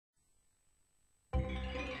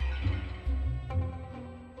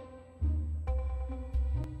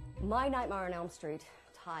My Nightmare on Elm Street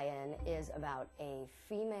tie-in is about a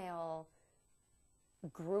female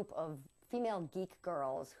group of female geek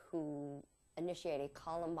girls who initiate a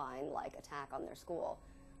Columbine-like attack on their school.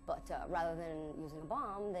 But rather than using a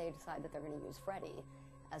bomb, they decide that they're going to use Freddy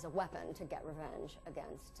as a weapon to get revenge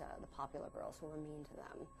against the popular girls who were mean to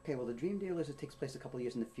them. Okay, well, the Dream Dealers, it takes place a couple of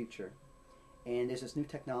years in the future. And there's this new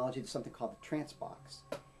technology, there's something called the trance box.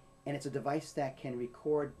 And it's a device that can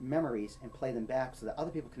record memories and play them back so that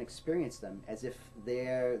other people can experience them as if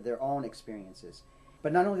they're their own experiences.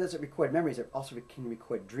 But not only does it record memories, it also can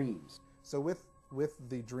record dreams. So with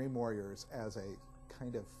the Dream Warriors as a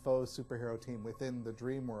kind of faux superhero team within the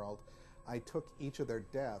dream world, I took each of their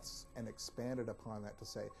deaths and expanded upon that to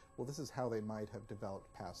say, well, this is how they might have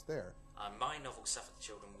developed past there. My novel, Suffer the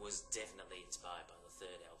Children, was definitely inspired by the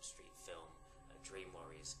third Elm Street film, Dream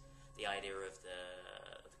Warriors. The idea of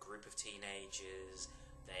the group of teenagers,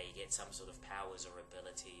 they get some sort of powers or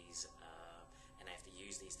abilities, and they have to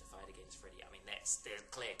use these to fight against Freddy. I mean, there's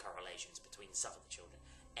clear correlations between Suffer the Children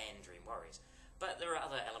and Dream Warriors. But there are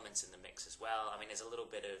other elements in the mix as well. I mean, there's a little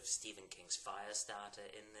bit of Stephen King's Firestarter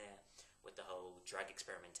in there, with the whole drug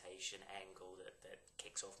experimentation angle that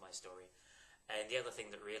kicks off my story. And the other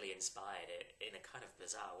thing that really inspired it, in a kind of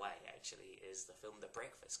bizarre way actually, is the film The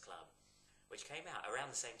Breakfast Club, which came out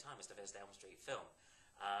around the same time as the first Elm Street film.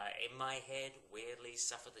 In my head, weirdly,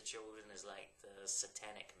 Suffer the Children is like the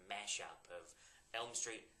satanic mashup of Elm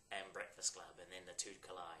Street and Breakfast Club, and then the two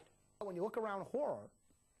collide. When you look around horror,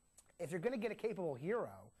 if you're going to get a capable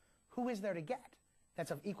hero, who is there to get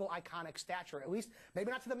that's of equal iconic stature, at least,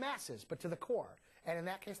 maybe not to the masses, but to the core? And in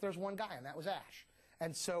that case, there's one guy, and that was Ash.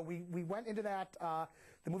 And so we went into that.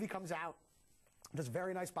 The movie comes out, does a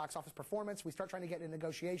very nice box office performance. We start trying to get into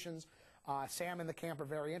negotiations. Sam and the camp are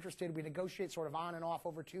very interested. We negotiate sort of on and off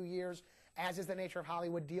over 2 years. As is the nature of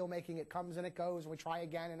Hollywood deal making, it comes and it goes, and we try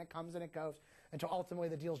again, and it comes and it goes, until ultimately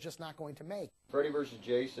the deal's just not going to make. Freddy versus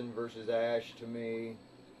Jason versus Ash, to me,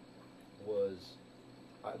 was,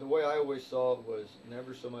 the way I always saw it was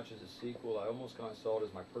never so much as a sequel. I almost kind of saw it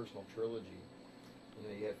as my personal trilogy. You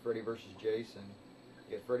know, you had Freddy versus Jason,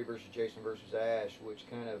 you had Freddy versus Jason versus Ash, which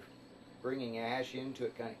kind of, bringing Ash into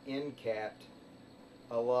it, kind of end capped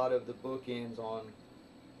a lot of the bookends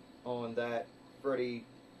on that Freddy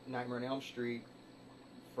Nightmare on Elm Street,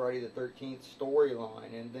 Friday the 13th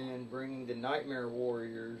storyline, and then bringing the Nightmare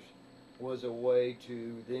Warriors was a way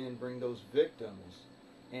to then bring those victims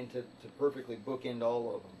and to perfectly bookend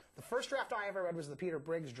all of them. The first draft I ever read was the Peter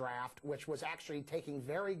Briggs draft, which was actually taking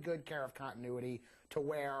very good care of continuity to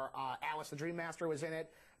where Alice the Dream Master was in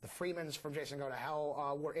it, the Freemans from Jason Go to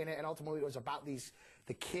Hell were in it, and ultimately it was about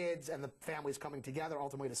the kids and the families coming together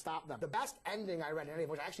ultimately to stop them. The best ending I read in any of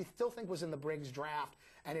which I actually still think was in the Briggs draft,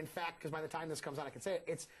 and in fact, because by the time this comes out I can say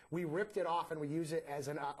it, we ripped it off and we use it as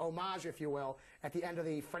an homage, if you will, at the end of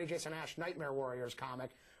the Freddy Jason Ash Nightmare Warriors comic,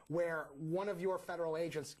 where one of your federal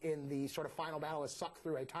agents in the sort of final battle is sucked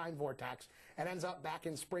through a time vortex and ends up back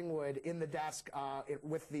in Springwood in the desk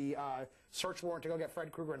with the search warrant to go get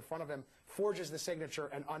Fred Krueger in front of him, forges the signature,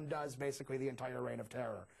 and undoes basically the entire reign of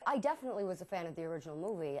terror. I definitely was a fan of the original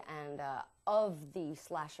movie and of the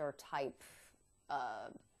slasher type,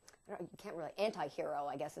 you can't really, anti-hero,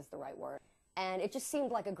 I guess is the right word. And it just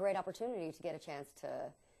seemed like a great opportunity to get a chance to,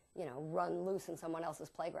 you know, run loose in someone else's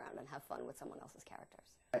playground and have fun with someone else's characters.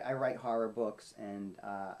 I write horror books, and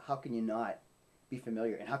how can you not be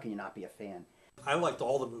familiar, and how can you not be a fan? I liked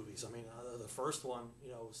all the movies. I mean, the first one,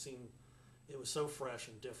 you know, it was so fresh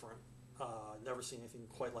and different. Never seen anything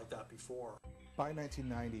quite like that before. By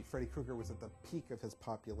 1990, Freddy Krueger was at the peak of his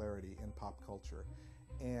popularity in pop culture,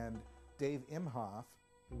 and Dave Imhoff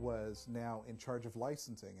was now in charge of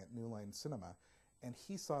licensing at New Line Cinema, and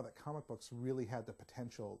he saw that comic books really had the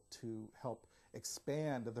potential to help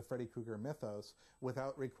expand the Freddy Krueger mythos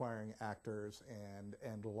without requiring actors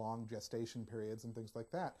and long gestation periods and things like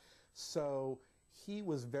that. So he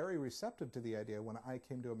was very receptive to the idea when I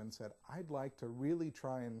came to him and said, I'd like to really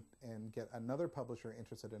try and get another publisher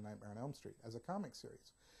interested in Nightmare on Elm Street as a comic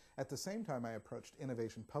series. At the same time, I approached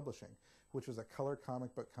Innovation Publishing, which was a color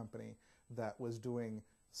comic book company that was doing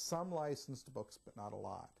some licensed books, but not a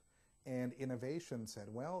lot. And Innovation said,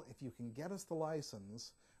 well, if you can get us the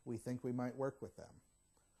license, we think we might work with them.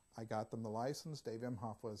 I got them the license. Dave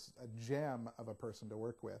Imhoff was a gem of a person to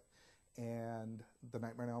work with, and the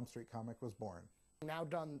Nightmare on Elm Street comic was born. Now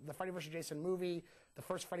done the Freddy vs. Jason movie, the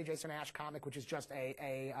first Freddy Jason Ash comic, which is just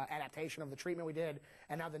a adaptation of the treatment we did,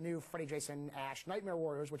 and now the new Freddy Jason Ash Nightmare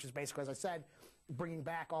Warriors, which is basically, as I said, bringing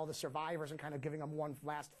back all the survivors and kind of giving them one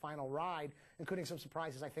last final ride, including some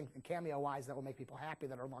surprises, I think, cameo-wise, that will make people happy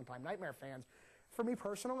that are longtime Nightmare fans. For me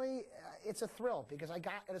personally, it's a thrill because I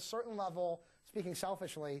got, at a certain level, speaking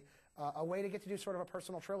selfishly, a way to get to do sort of a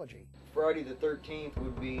personal trilogy. Friday the 13th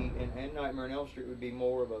would be, and Nightmare on Elm Street would be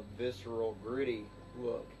more of a visceral, gritty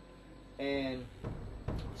look. And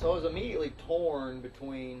so I was immediately torn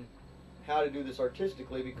between how to do this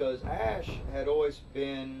artistically, because Ash had always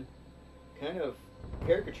been kind of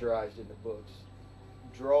caricaturized in the books,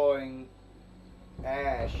 drawing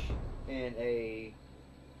Ash in a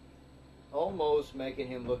almost making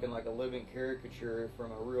him looking like a living caricature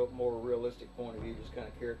from a more realistic point of view, just kind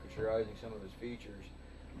of caricaturizing some of his features.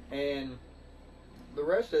 And the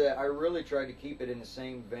rest of that, I really tried to keep it in the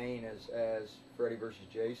same vein as Freddy vs.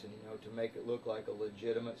 Jason, you know, to make it look like a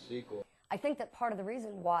legitimate sequel. I think that part of the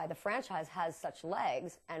reason why the franchise has such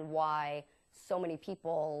legs and why so many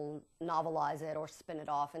people novelize it or spin it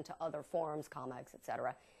off into other forms, comics,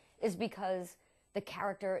 etc., is because the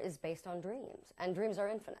character is based on dreams, and dreams are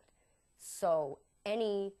infinite. So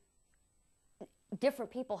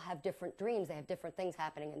different people have different dreams, they have different things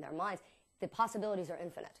happening in their minds. The possibilities are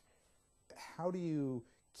infinite. How do you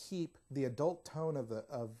keep the adult tone of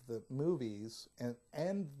the movies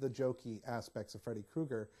and the jokey aspects of Freddy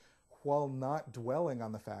Krueger while not dwelling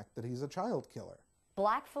on the fact that he's a child killer?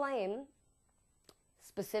 Black Flame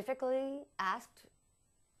specifically asked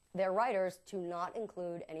their writers to not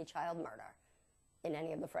include any child murder in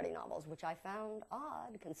any of the Freddy novels, which I found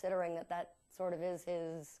odd, considering that sort of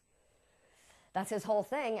is that's his whole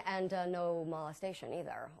thing, and no molestation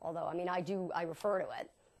either. Although, I mean, I refer to it.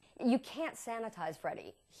 You can't sanitize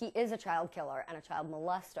Freddy. He is a child killer and a child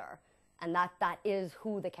molester, and that is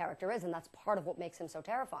who the character is, and that's part of what makes him so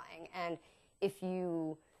terrifying. And if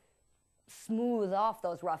you smooth off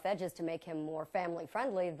those rough edges to make him more family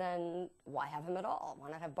friendly, then why have him at all?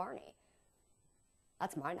 Why not have Barney?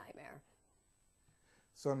 That's my nightmare.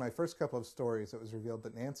 So in my first couple of stories, it was revealed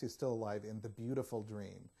that Nancy is still alive in The Beautiful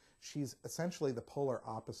Dream. She's essentially the polar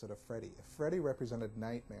opposite of Freddy. If Freddy represented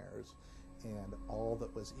nightmares and all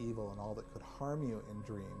that was evil and all that could harm you in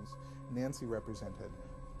dreams, Nancy represented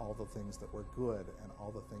all the things that were good and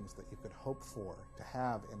all the things that you could hope for to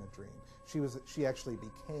have in a dream. She actually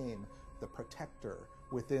became the protector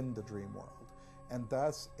within the dream world. And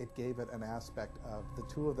thus, it gave it an aspect of the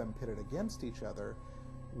two of them pitted against each other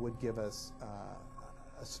would give us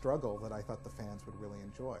a struggle that I thought the fans would really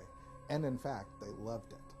enjoy. And in fact, they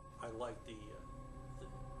loved it. I like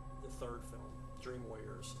the third film, Dream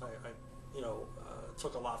Warriors. I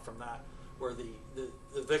took a lot from that, where the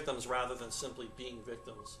victims, rather than simply being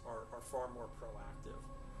victims, are far more proactive.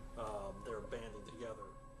 They're banding together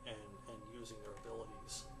and using their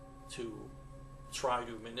abilities to try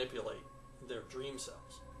to manipulate their dream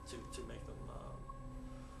selves to make them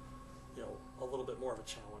a little bit more of a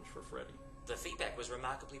challenge for Freddy. The feedback was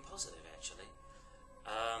remarkably positive, actually,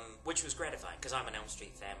 which was gratifying, because I'm an Elm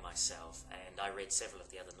Street fan myself, and I read several of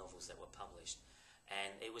the other novels that were published,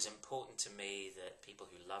 and it was important to me that people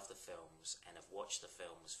who love the films and have watched the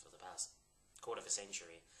films for the past quarter of a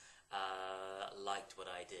century liked what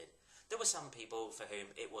I did. There were some people for whom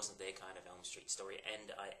it wasn't their kind of Elm Street story,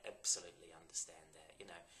 and I absolutely understand that. You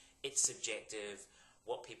know, it's subjective.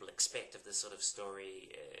 What people expect of this sort of story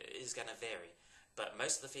is going to vary. But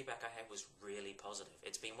most of the feedback I had was really positive.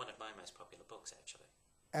 It's been one of my most popular books, actually.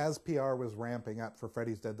 As PR was ramping up for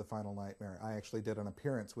Freddy's Dead: The Final Nightmare, I actually did an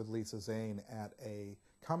appearance with Lisa Zane at a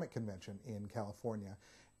comic convention in California.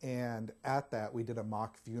 And at that, we did a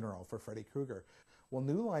mock funeral for Freddy Krueger. Well,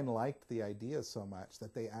 New Line liked the idea so much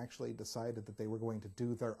that they actually decided that they were going to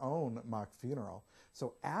do their own mock funeral.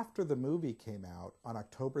 So after the movie came out, on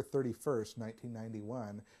October 31st,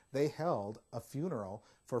 1991, they held a funeral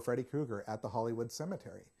for Freddy Krueger at the Hollywood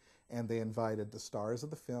Cemetery. And they invited the stars of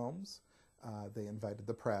the films, they invited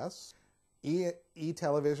the press.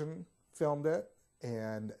 E-Television filmed it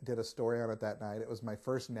and did a story on it that night. It was my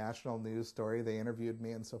first national news story. They interviewed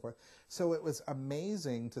me and so forth. So it was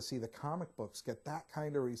amazing to see the comic books get that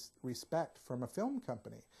kind of respect from a film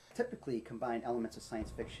company. Typically combine elements of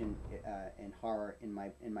science fiction and horror in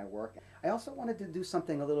my work. I also wanted to do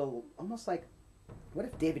something a little, almost like, what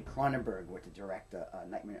if David Cronenberg were to direct a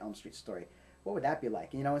Nightmare on Elm Street story? What would that be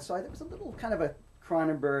like? You know, and so there was a little kind of a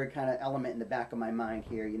Cronenberg kind of element in the back of my mind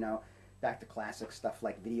here, you know, back to classic stuff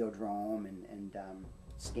like Videodrome and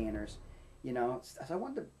Scanners, you know. So I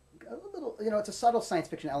wanted to, a little, you know, it's a subtle science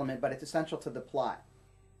fiction element, but it's essential to the plot.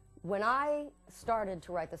 When I started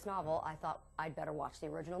to write this novel, I thought I'd better watch the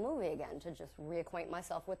original movie again to just reacquaint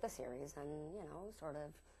myself with the series and, you know, sort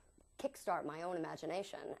of kickstart my own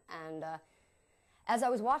imagination. And as I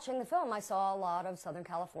was watching the film, I saw a lot of Southern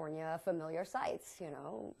California familiar sights, you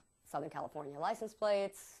know, Southern California license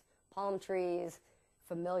plates, palm trees,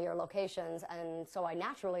 familiar locations, and so I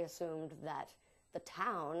naturally assumed that the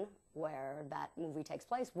town where that movie takes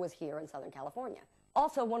place was here in Southern California.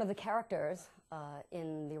 Also, one of the characters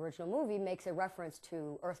in the original movie makes a reference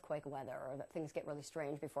to earthquake weather, or that things get really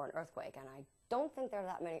strange before an earthquake, and I don't think there are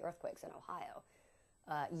that many earthquakes in Ohio.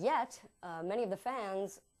 Yet, many of the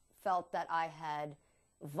fans felt that I had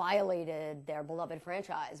violated their beloved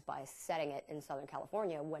franchise by setting it in Southern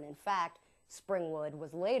California, when in fact Springwood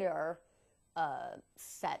was later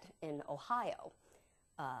set in Ohio.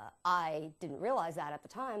 I didn't realize that at the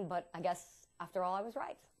time, but I guess after all I was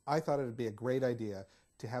right. I thought it would be a great idea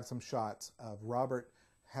to have some shots of Robert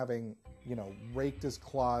having, you know, raked his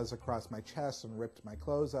claws across my chest and ripped my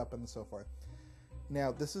clothes up and so forth.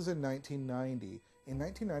 Now, this is in 1990. In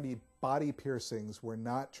 1990, body piercings were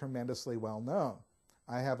not tremendously well known.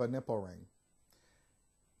 I have a nipple ring.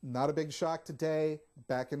 Not a big shock today.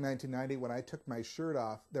 Back in 1990, when I took my shirt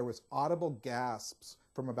off, there was audible gasps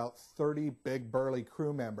from about 30 big burly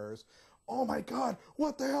crew members. Oh my God,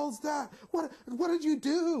 what the hell's that? What did you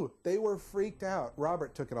do? They were freaked out.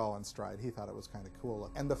 Robert took it all in stride. He thought it was kind of cool.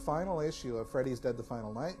 And the final issue of Freddy's Dead: The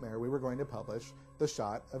Final Nightmare, we were going to publish the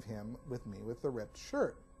shot of him with me with the ripped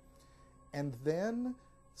shirt. And then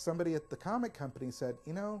somebody at the comic company said,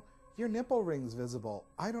 you know, your nipple ring's visible.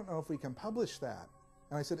 I don't know if we can publish that.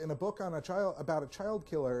 And I said, in a book on about a child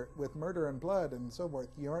killer with murder and blood and so forth,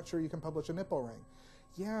 you aren't sure you can publish a nipple ring?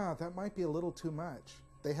 Yeah, that might be a little too much.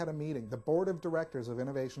 They had a meeting. The board of directors of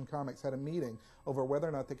Innovation Comics had a meeting over whether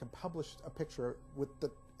or not they could publish a picture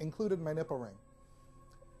that included my nipple ring.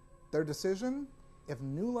 Their decision, if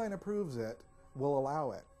New Line approves it, will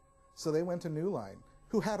allow it. So they went to New Line,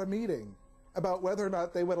 who had a meeting about whether or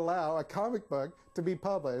not they would allow a comic book to be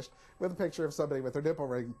published with a picture of somebody with their nipple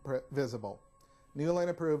ring visible. New Line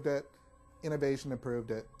approved it. Innovation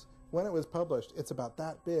approved it. When it was published, it's about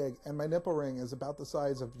that big, and my nipple ring is about the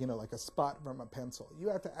size of, you know, like a spot from a pencil. You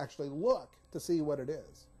have to actually look to see what it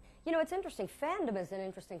is. You know, it's interesting. Fandom is an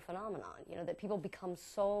interesting phenomenon, you know, that people become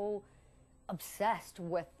so obsessed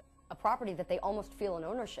with a property that they almost feel an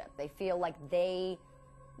ownership. They feel like they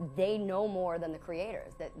know more than the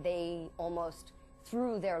creators, that they almost,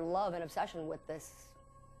 through their love and obsession with this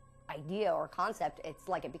idea or concept, it's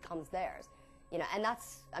like it becomes theirs. You know, and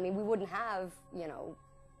that's, I mean, we wouldn't have, you know,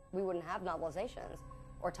 we wouldn't have novelizations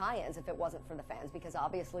or tie-ins if it wasn't for the fans, because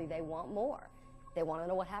obviously they want more. They want to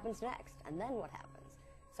know what happens next, and then what happens.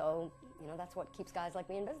 So, you know, that's what keeps guys like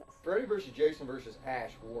me in business. Freddy versus Jason versus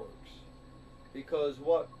Ash works because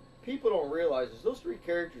what people don't realize is those three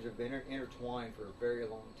characters have been intertwined for a very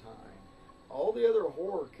long time. All the other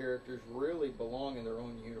horror characters really belong in their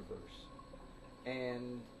own universe,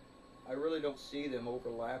 and I really don't see them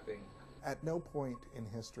overlapping. At no point in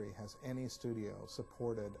history has any studio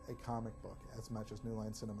supported a comic book as much as New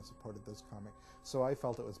Line Cinema supported this comic. So I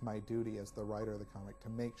felt it was my duty as the writer of the comic to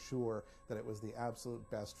make sure that it was the absolute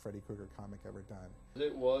best Freddy Krueger comic ever done.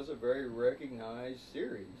 It was a very recognized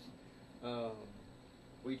series.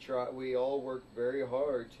 We all worked very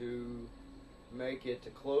hard to make it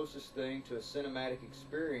the closest thing to a cinematic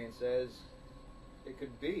experience as it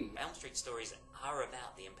could be. Elm Street stories are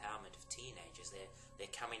about the empowerment of teenagers. They're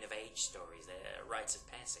coming-of-age stories. They're rites of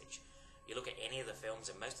passage. You look at any of the films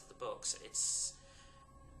and most of the books, it's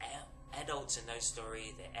adults in those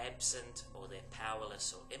stories, they're absent or they're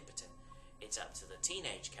powerless or impotent. It's up to the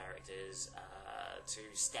teenage characters to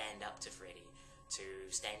stand up to Freddy, to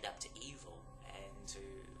stand up to evil, and to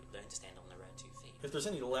learn to stand on their own 2 feet. If there's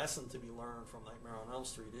any lesson to be learned from Nightmare on Elm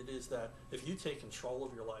Street, it is that if you take control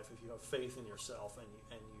of your life, if you have faith in yourself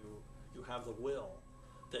and you have the will,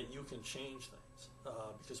 that you can change things.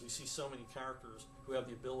 Because we see so many characters who have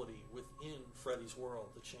the ability within Freddy's world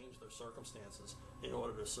to change their circumstances in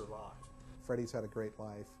order to survive. Freddy's had a great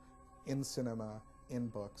life in cinema, in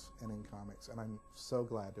books, and in comics, and I'm so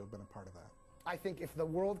glad to have been a part of that. I think if the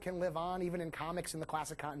world can live on, even in comics in the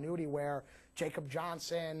classic continuity where Jacob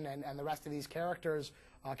Johnson and the rest of these characters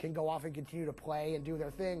can go off and continue to play and do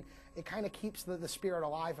their thing, it kind of keeps the spirit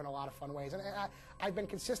alive in a lot of fun ways. And I've been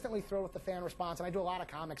consistently thrilled with the fan response, and I do a lot of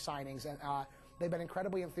comic signings, and they've been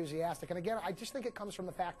incredibly enthusiastic. And again, I just think it comes from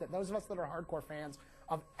the fact that those of us that are hardcore fans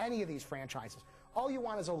of any of these franchises, all you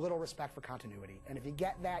want is a little respect for continuity. And if you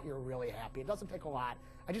get that, you're really happy. It doesn't take a lot.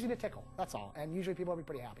 I just need a tickle, that's all. And usually people will be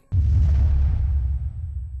pretty happy.